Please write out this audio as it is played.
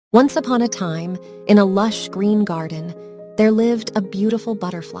Once upon a time, in a lush green garden, there lived a beautiful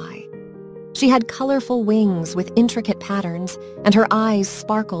butterfly. She had colorful wings with intricate patterns, and her eyes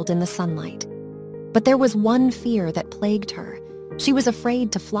sparkled in the sunlight. But there was one fear that plagued her. She was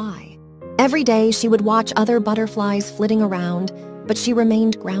afraid to fly. Every day she would watch other butterflies flitting around, but she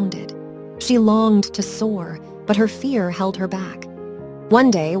remained grounded. She longed to soar, but her fear held her back.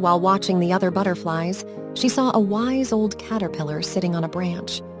 One day, while watching the other butterflies, she saw a wise old caterpillar sitting on a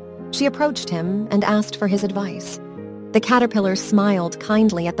branch. She approached him and asked for his advice. The caterpillar smiled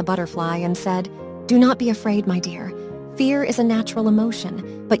kindly at the butterfly and said, "Do not be afraid, my dear. Fear is a natural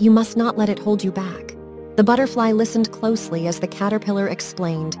emotion, but you must not let it hold you back." The butterfly listened closely as the caterpillar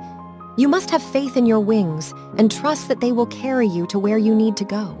explained, "You must have faith in your wings and trust that they will carry you to where you need to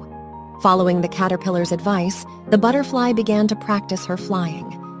go." Following the caterpillar's advice, the butterfly began to practice her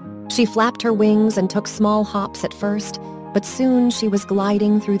flying. She flapped her wings and took small hops at first, but soon she was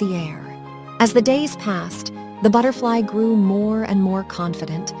gliding through the air. As the days passed, the butterfly grew more and more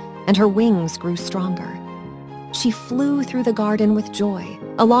confident, and her wings grew stronger. She flew through the garden with joy,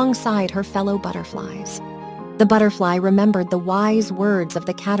 alongside her fellow butterflies. The butterfly remembered the wise words of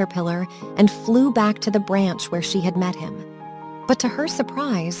the caterpillar and flew back to the branch where she had met him. But to her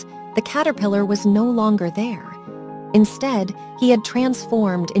surprise, the caterpillar was no longer there. Instead, he had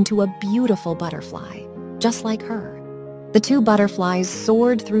transformed into a beautiful butterfly, just like her. The two butterflies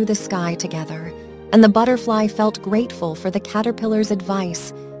soared through the sky together, and the butterfly felt grateful for the caterpillar's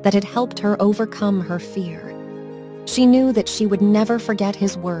advice that had helped her overcome her fear. She knew that she would never forget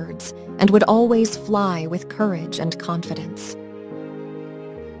his words and would always fly with courage and confidence.